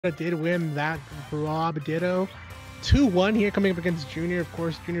did win that Rob Ditto. 2-1 here coming up against Junior. Of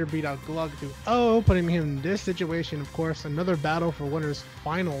course, Junior beat out Glug 2-0, putting him in this situation. Of course, another battle for winners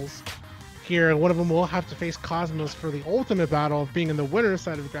finals. Here, one of them will have to face Cosmos for the ultimate battle of being in the winner's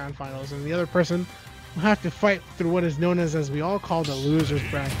side of the grand finals, and the other person will have to fight through what is known as we all call the losers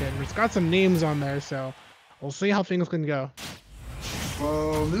bracket. And it's got some names on there, so we'll see how things can go.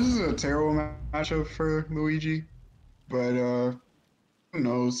 Well, this is a terrible matchup for Luigi, but who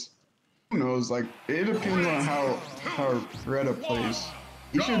knows? Who knows? Like, it depends on how Hareta plays.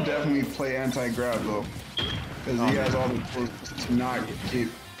 He should definitely play anti-grab though, because he has all the tools to not get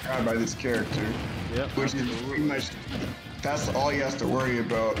grabbed by this character. Yep, which is pretty much that's all he has to worry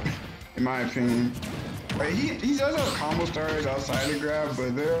about, in my opinion. Like, he does have combo stars outside of grab,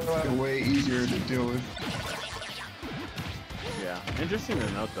 but they're like way easier to deal with. Yeah, interesting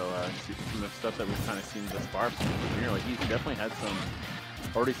to note though, from the stuff that we've kind of seen thus far from Junior, like he's definitely had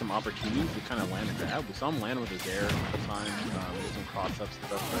already some opportunities to kind of land a grab. We saw him land with his air a couple times, some cross-ups and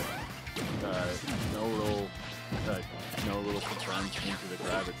stuff, but no real confirms into the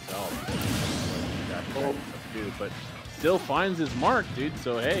grab itself. But still finds his mark, dude.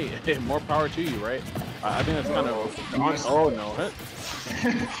 So hey, more power to you, right? I think that's kind of oh no hit.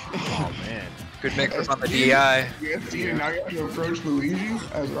 Oh man. Good mix on the DI. Yeah, now you have to approach Luigi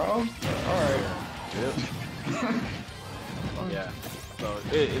as Rob? Alright. Yep. Yeah. So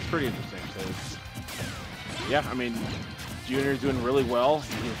it's pretty interesting because, yeah, I mean, Junior's doing really well.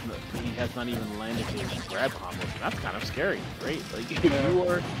 He has not even landed his grab combos. And that's kind of scary, right? Like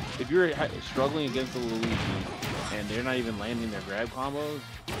if you're struggling against a Luigi and they're not even landing their grab combos,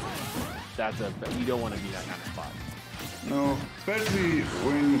 you don't want to be that kind of spot. No, especially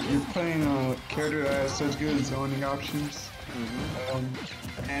when you're playing a character that has such good zoning options,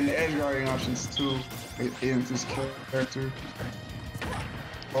 and edge guarding options too against this character.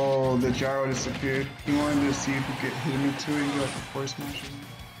 Oh, the gyro disappeared. He wanted to see if he could hit him into it and get like a force smash.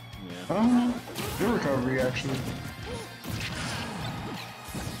 Yeah. Good recovery actually.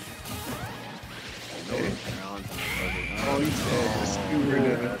 Oh, he's dead. Super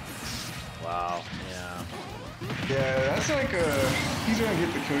dead. Wow. Yeah. Yeah, that's like he's gonna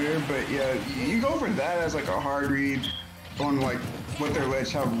get the kill here, but yeah, you go for that as like a hard read on like what their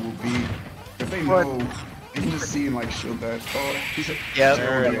ledge have will be. If they know, you can just see him like shield that. Oh, he's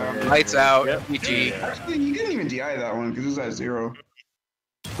lights out. Yep. GG. Actually, you didn't even DI that one because it was at 0.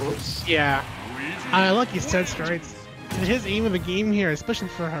 Whoops. Yeah, like you said, Strides. His aim of the game here, especially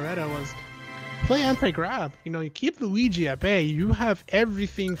for Hareta, was play anti-grab. You know, you keep Luigi at bay. You have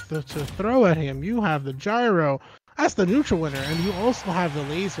everything to throw at him. You have the gyro. That's the neutral winner. And you also have the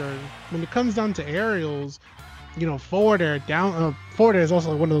laser. When it comes down to aerials, you know, forward air, forward air is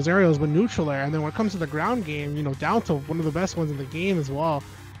also one of those aerials with neutral air. And then when it comes to the ground game, you know, down to one of the best ones in the game as well.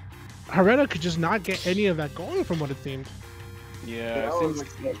 Hareta could just not get any of that going from what it seemed. Yeah, it seems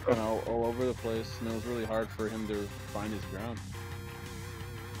like he's kind of all over the place. And it was really hard for him to find his ground.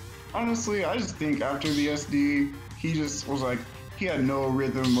 Honestly, I just think after the SD, he just was like, he had no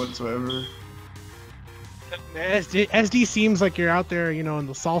rhythm whatsoever. SD seems like you're out there, you know, in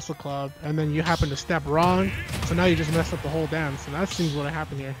the salsa club, and then you happen to step wrong, so now you just messed up the whole dance, and that seems what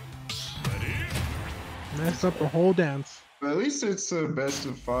happened here. Messed up the whole dance. But at least it's a best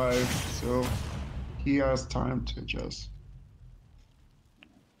of 5, so he has time to adjust.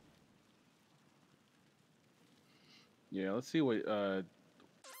 Yeah, let's see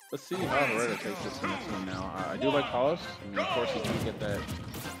let's see how Hareta takes this next one now. I do like Hollis. I mean, of course, he can get that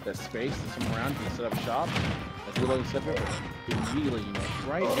space to come around, he can set up shop. I do like Zipper. Immediately, you know,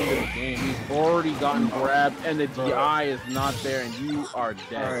 right into the game, he's already gotten grabbed, and the DI is not there, and you are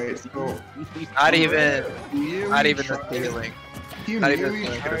dead. Alright, so not even the feeling. He immediately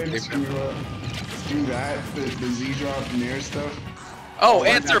tried to do that, the Z drop Nair stuff. Oh,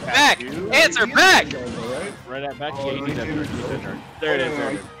 answer back! Answer back! Right at back. Yeah, he's dead. There it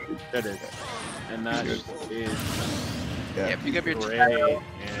is. There it is. And that is yeah, pick up your gyro,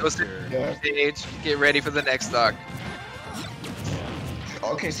 go to stage, get ready for the next stock.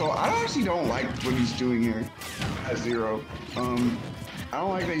 Okay, so I actually don't like what he's doing here at 0. I don't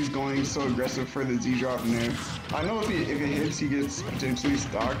like that he's going so aggressive for the Z drop in there. I know if it hits, he gets potentially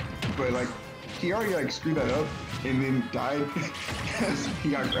stock, but like he already like screwed that up and then died because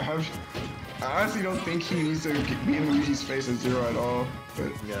he got grabbed. I honestly don't think he needs to be in Luigi's face at 0 at all.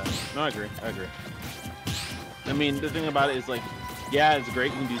 But yeah, no, I agree. I mean, the thing about it is like, yeah, it's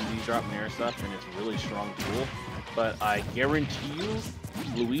great you can do Z-drop and air stuff, and it's a really strong tool. But I guarantee you,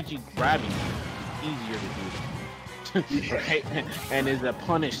 Luigi grabbing you is easier to do. Right? And is a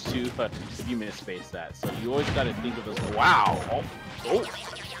punish too if you misspace that. So you always got to think of this. Wow. Oh.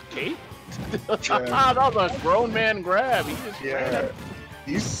 That was a grown man grab. He just ran.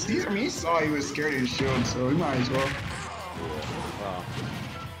 I mean, he saw he was scared of his shield, so he might as well. Wow.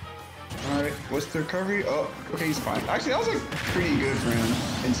 Alright, what's the recovery? Oh, okay, he's fine. Actually, that was like pretty good for him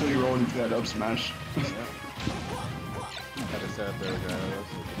until he rolled into that up smash. Had to set up there,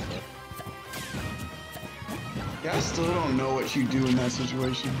 Yeah, I still don't know what you do in that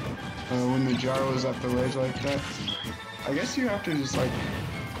situation. When the gyro is at the ledge like that. I guess you have to just like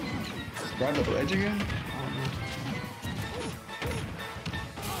grab the ledge again? I don't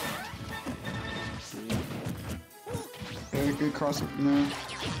know. Yeah, good cross up now.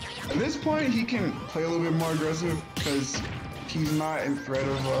 At this point, he can play a little bit more aggressive because he's not in threat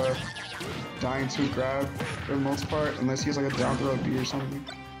of dying to a grab for the most part, unless he has like a down throw B or something.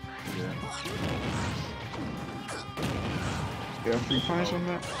 Yeah, free punish on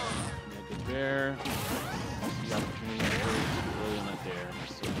that. Yeah, good there. The opportunity really on that there.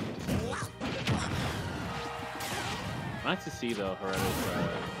 Nice to see though, Hareta's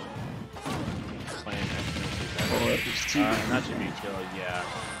playing exponentially better. That should be a kill, yeah.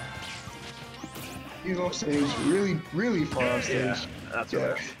 He's off stage, really far off stage. Yeah, that's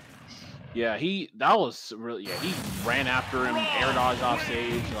right. Yeah, that was really, he ran after him, air dodge off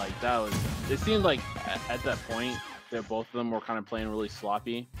stage, like that was, it seemed like at that point that both of them were kind of playing really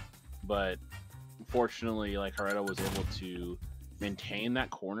sloppy, but fortunately, like Hareta was able to maintain that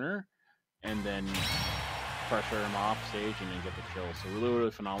corner and then pressure him off stage and then get the kill. So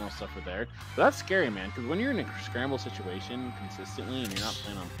really phenomenal stuff for there. But that's scary, man, because when you're in a scramble situation consistently and you're not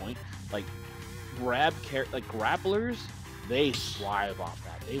playing on point, like grapplers, they thrive off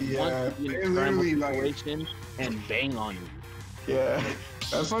that. They want to be in a scramble situation and bang on you. Yeah,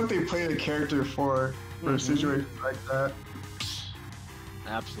 that's what they play the character for a situation like that.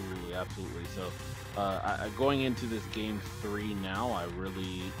 Absolutely. So going into this game 3 now, I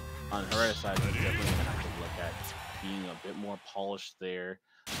really, on Hareta's side, I'm definitely going to have to look at being a bit more polished there,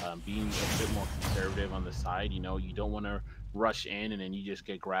 being a bit more conservative on the side. You know, you don't want to rush in and then you just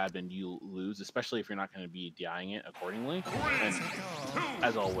get grabbed and you lose, especially if you're not going to be DIing it accordingly. And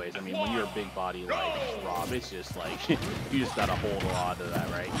as always, I mean, when you're a big body like Rob, it's just like you just gotta hold a lot of that,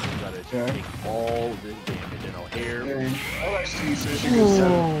 right? You gotta take all this damage and O'Hare. I'll actually switch you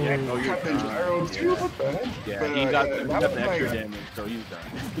Yeah, he got the extra damage, so he's done.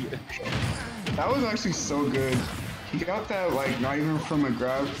 That was actually so good. He got that, like, not even from a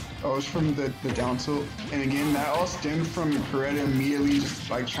grab. It was from the down tilt. And again, that all stemmed from Hareta immediately just,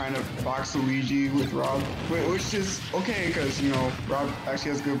 like, trying to box Luigi with Rob. Which is okay, because, you know, Rob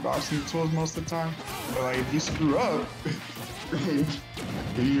actually has good boxing tools most of the time. But, like, if you screw up, then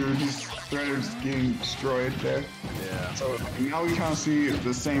you're just getting destroyed there. Yeah. So now we kind of see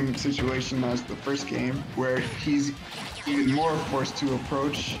the same situation as the first game, where he's even more forced to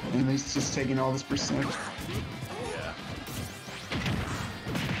approach, and he's just taking all this percent.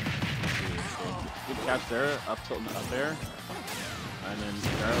 Catch there, up tilting up there, and then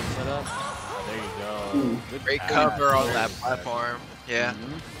gyro set up. There you go. Good great cover on that platform. Yeah.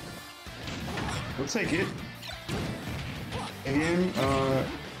 We'll take it. Again,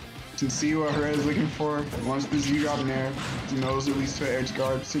 to see what Hareta's looking for. Once the Z drop in there, he knows at least to an edge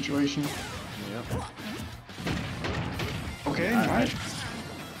guard situation. Yep. Okay, nice.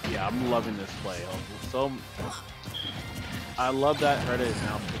 Yeah, I'm loving this play. So I love that Hareta is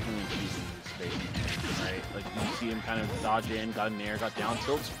now picking and choosing his space. Right, like you see him kind of dodge in, got in air, got down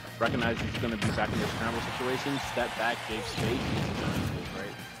tilts, recognize he's going to be back in the scramble situation, step back, save space,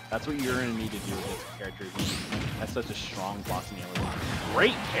 right? That's what you're going to need to do against a character who has such a strong boxing ability.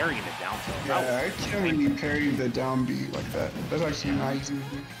 Great parrying it down tilt. Yeah, I can't really parry the down B like that. That's actually not easy to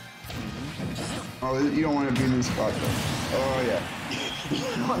do. Oh, you don't want to be in this spot though. Oh yeah.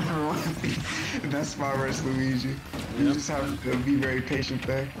 You don't ever want to be in that spot versus Luigi. You just have to be very patient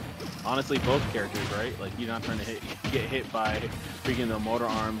there. Honestly, both characters, right? Like, you're not trying to get hit by freaking the motor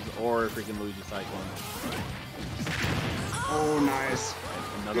arms or freaking Luigi Cyclone. Oh, nice.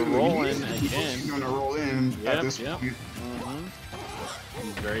 Another roll in again. He's gonna roll in at this point.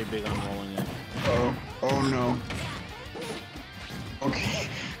 He's very big on rolling in. Oh no. Okay.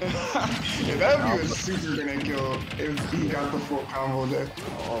 Yeah, that would be a super gonna kill if he got the full combo there.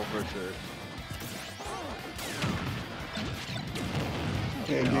 Oh, for sure.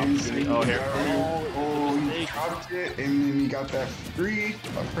 Okay, again, he dropped it, and then he got that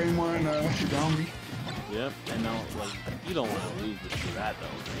frame one down B. Yep, and now, like, you don't want to lose this to that,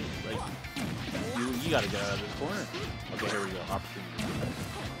 though, right? Like, you gotta get out of this corner. Okay, here we go, opportunity.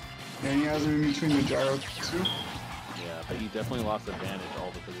 And he has him in between the gyro, too. Yeah, but he definitely lost advantage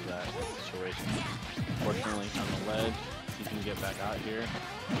all because of that situation. Fortunately, on the ledge, he can get back out here.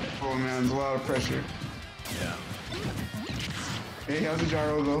 Oh man, there's a lot of pressure. Yeah. Hey, he has a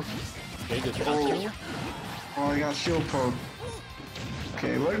gyro though. Okay, good Oh, I got shield poke.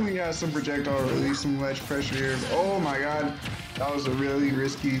 Okay, luckily he has some projectile release, some ledge pressure here. Oh my god, that was a really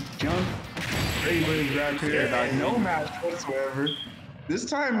risky jump. Great move back here. No match whatsoever. This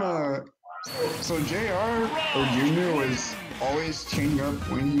time, so JR or Junior was always chaining up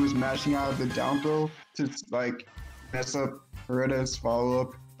when he was mashing out of the down throw to like mess up Hareta's follow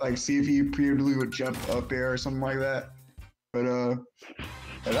up, like see if he preemptively would jump up air or something like that. But at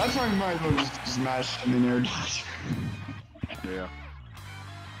that time, he might as well just mash and then air dodge. Yeah.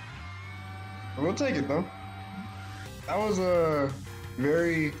 We'll take it though. That was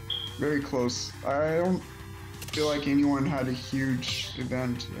very, very close. I don't feel like anyone had a huge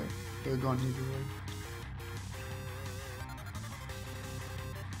advantage there. They're gone either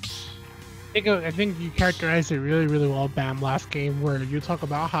way. I think you characterized it really, really well, Bam, last game, where you talk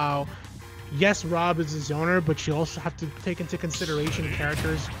about how, yes, Rob is a zoner, but you also have to take into consideration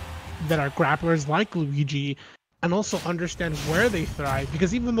characters that are grapplers like Luigi, and also understand where they thrive.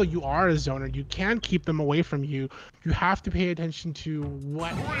 Because even though you are a zoner, you can keep them away from you. You have to pay attention to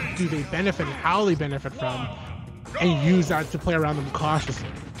what do they benefit and how they benefit from, and use that to play around them cautiously.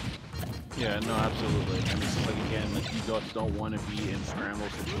 Yeah, no, absolutely. And it's like, again, like, you just don't want to be in scramble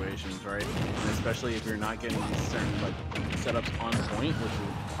situations, right? And especially if you're not getting certain like setups on point, which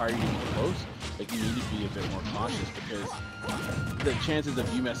will require you to be close, like you need to be a bit more cautious, because the chances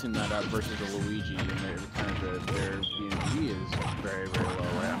of you messing that up versus a Luigi and their BMG is very, very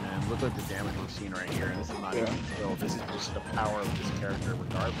low, right? I mean, look at the damage we're seeing right here, and this is not even skill. This is just the power of this character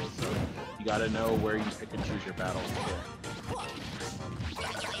regardless. So you got to know where you pick and choose your battles.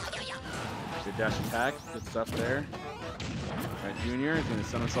 Good dash attack, good stuff there. Alright, Junior is going to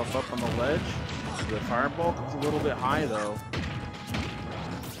set himself up on the ledge. The fireball is a little bit high though.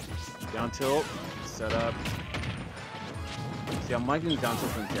 Down tilt, set up. See, I'm liking down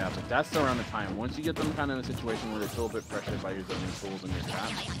tilt and jab, but that's around the time. Once you get them kind of in a situation where they feel a bit pressured by your zoning tools and your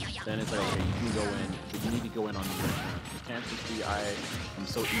traps, then it's like, okay, you can go in, but you need to go in on your turn. You can't just be, I'm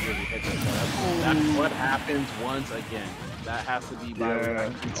so eager to hit this setup. That's what happens once again. That has to be by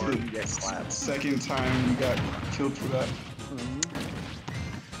or you get slapped. Second time you got killed for that.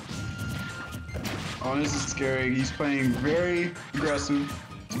 Oh, this is scary. He's playing very aggressive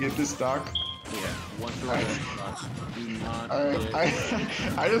to get this stock. Yeah, one for do not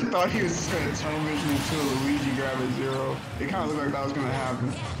I just thought he was just going to tunnel vision into a Luigi grab at 0. It kind of looked like that was going to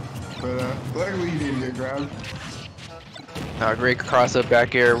happen. But luckily he didn't get grabbed. Great cross up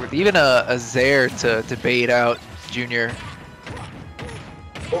back air with even a Zaire to bait out Junior.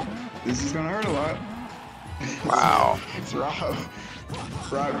 Oh, this is gonna hurt a lot. Wow. It's Rob.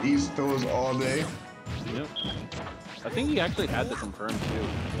 Rob eats those all day. Yep. I think he actually had the confirm too.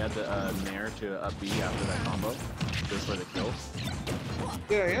 He had the Nair to up B after that combo, just for the kills.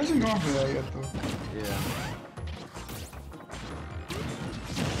 Yeah, he hasn't gone for that yet though. Yeah.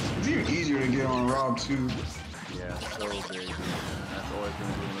 It's even easier to get on Rob too. Yeah, so very good. That's always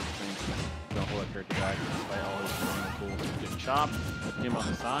going to be one of the things. Don't hold that character back, despite always running the cool. Getting chopped, him on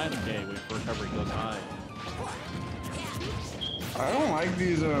the side. Okay, wait for recovery, goes high. I don't like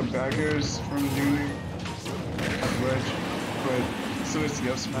these back airs from Junior at ledge, but so it's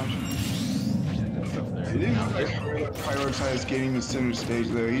the up smash. He didn't prioritize getting the center stage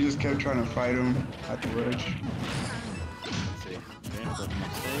though. He just kept trying to fight him at the ledge. Let's see. Okay, go to the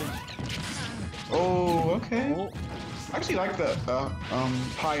next stage. Oh, okay. Oh. I actually like the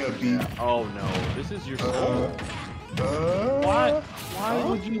high up beat. Yeah. Oh no, this is your soul. What? Why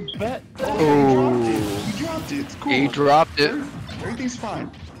would you bet? Oh, he dropped it. It's cool. He dropped it. Everything's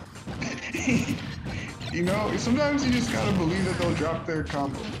fine. You know, sometimes you just gotta believe that they'll drop their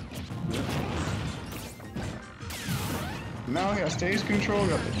combo. Now we got stage control,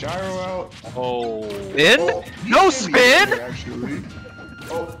 got the gyro out. Oh. Spin? Oh, no spin? Actually.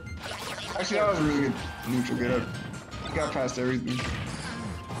 Oh. Actually, that was a really good neutral get up. Got past everything.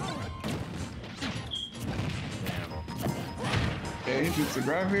 Okay, it's a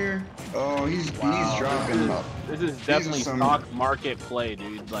grab here. Oh, he's dropping. This is definitely stock market play,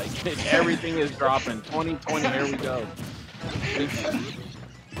 dude. Like everything is dropping. 2020, here we go.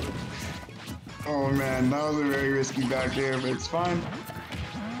 Oh man, that was a very risky back there, but it's fine.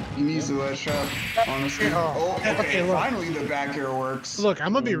 He needs to let trap, honestly. Oh, okay, look. Finally the back air works. Look,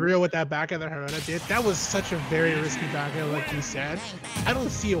 I'm gonna be real with that back air that Hareta did. That was such a very risky back air, like you said. I don't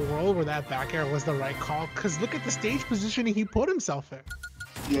see a world where that back air was the right call, because look at the stage positioning he put himself in.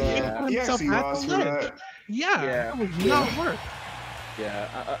 Yeah, he actually lost for that. Yeah, that would not work.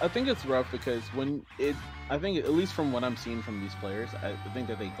 Yeah, I think it's rough because I think at least from what I'm seeing from these players, I think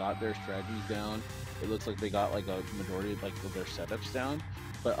that they got their strategies down. It looks like they got like a majority of like of their setups down,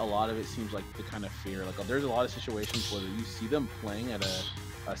 but a lot of it seems like the kind of fear. Like there's a lot of situations where you see them playing at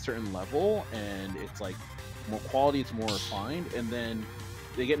a certain level, and it's like more quality, it's more refined, and then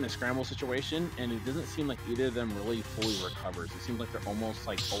they get in a scramble situation, and it doesn't seem like either of them really fully recovers. It seems like they're almost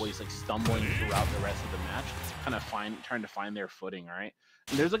like always like stumbling throughout the rest of the match, kind of trying to find their footing, right?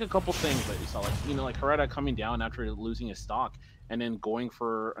 And there's like a couple things that you saw, like like Hareta coming down after losing his stock, and then going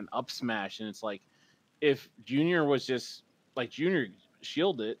for an up smash, and it's like if Junior was just like Junior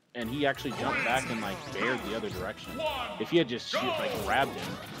shielded it, and he actually jumped back and like bared the other direction. If he had just like grabbed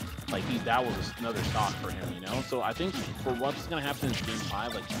him, like that was another stock for him, So I think for what's gonna happen in Game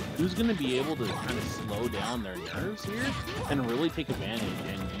 5, like who's gonna be able to kind of slow down their nerves here and really take advantage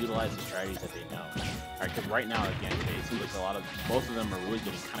and utilize the strategies that they know. All right, because right now again, it seems like both of them are really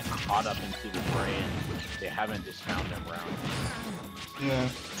getting kind of caught up into the fray, and they haven't just found their ground. Yeah,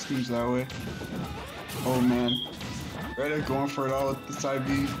 it seems that way. Oh man, Reddit going for it all with the side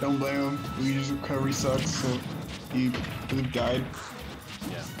B. Don't blame him. Luigi's recovery sucks, so he could have died.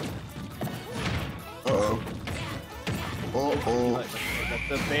 Yeah. Uh-oh. Uh-oh. That's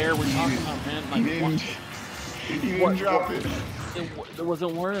the bear we're talking about, man. Like, he didn't drop it. It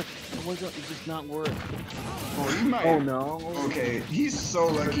wasn't worth. It's just not worth. Oh, he might. Oh no. Okay, he's so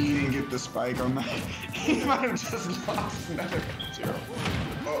lucky he didn't get the spike on that. He might have just lost another 0.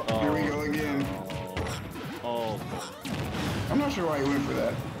 Oh, here we go again. Oh. I'm not sure why he went for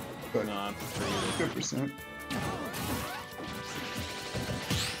that, but No, I'm good percent.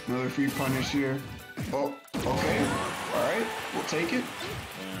 Another free punish here. Oh, okay. Alright, we'll take it.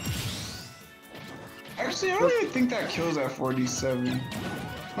 Actually, I don't even think that kills at 47.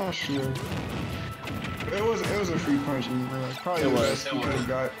 Not sure. It was a free punch. Probably the best he could have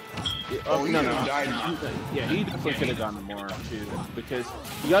got. Oh, he died. Yeah, he definitely could have gotten more too, because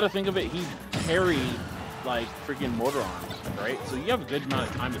you got to think of it. He parried like freaking mortar arms, right? So you have a good amount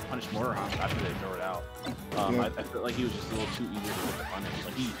of time to punish mortar arms after they throw it out. I felt like he was just a little too eager to get the punish.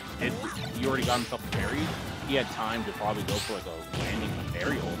 Like he already got himself parried. He had time to probably go for like a landing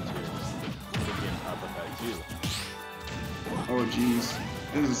parry ult too. Uppercut too. Oh jeez.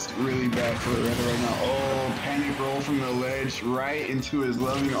 This is really bad for Hareta right now. Oh, panic roll from the ledge right into his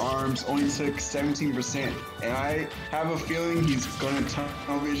loving arms. Only took 17%. And I have a feeling he's going to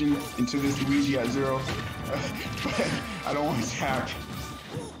tunnel vision into this Luigi at 0. But I don't want to tap.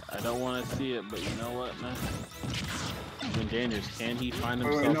 I don't want to see it, but you know what, man? He's in dangerous. Can he find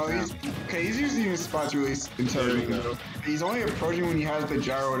himself he's using his spots really intelligently. He's only approaching when he has the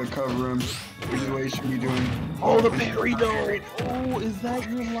gyro to cover him, which is what he should be doing. Oh, the parry though! Oh, is that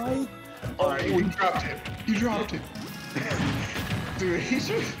your life? Alright, he dropped it. He dropped it. Dude, he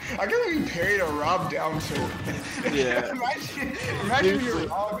should. I can't believe he parried a Rob down tilt. Yeah. imagine you're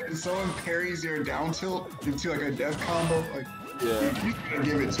Rob and someone parries your down tilt into like a death combo. Like, yeah. You gotta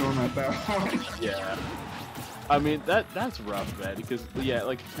give it to him at that point. Yeah. I mean that's rough, man. Because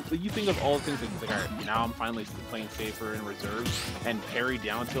like you think of all the things like, all right, now I'm finally playing safer in reserve, and parry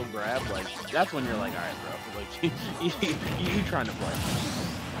down tilt grab. Like that's when you're like, all right, bro. Like you trying to play.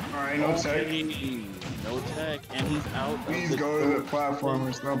 All right, no tech. No tech, and he's out. Please go to the platform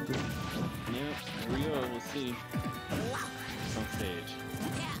or something. Yep, here we go. We'll see. On stage.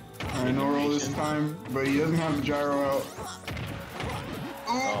 All right, no roll this time, but he doesn't have the gyro out.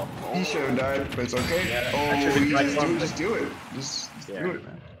 Oh, he should have died, but it's okay. Yeah, just do it. Just do it.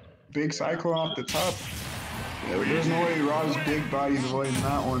 Big cyclone off the top. Yeah, there's no way Rob's big body's avoiding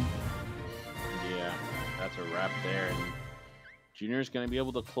that one. Yeah, that's a wrap there. And Junior's going to be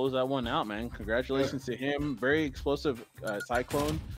able to close that one out, man. Congratulations to him. Very explosive cyclone.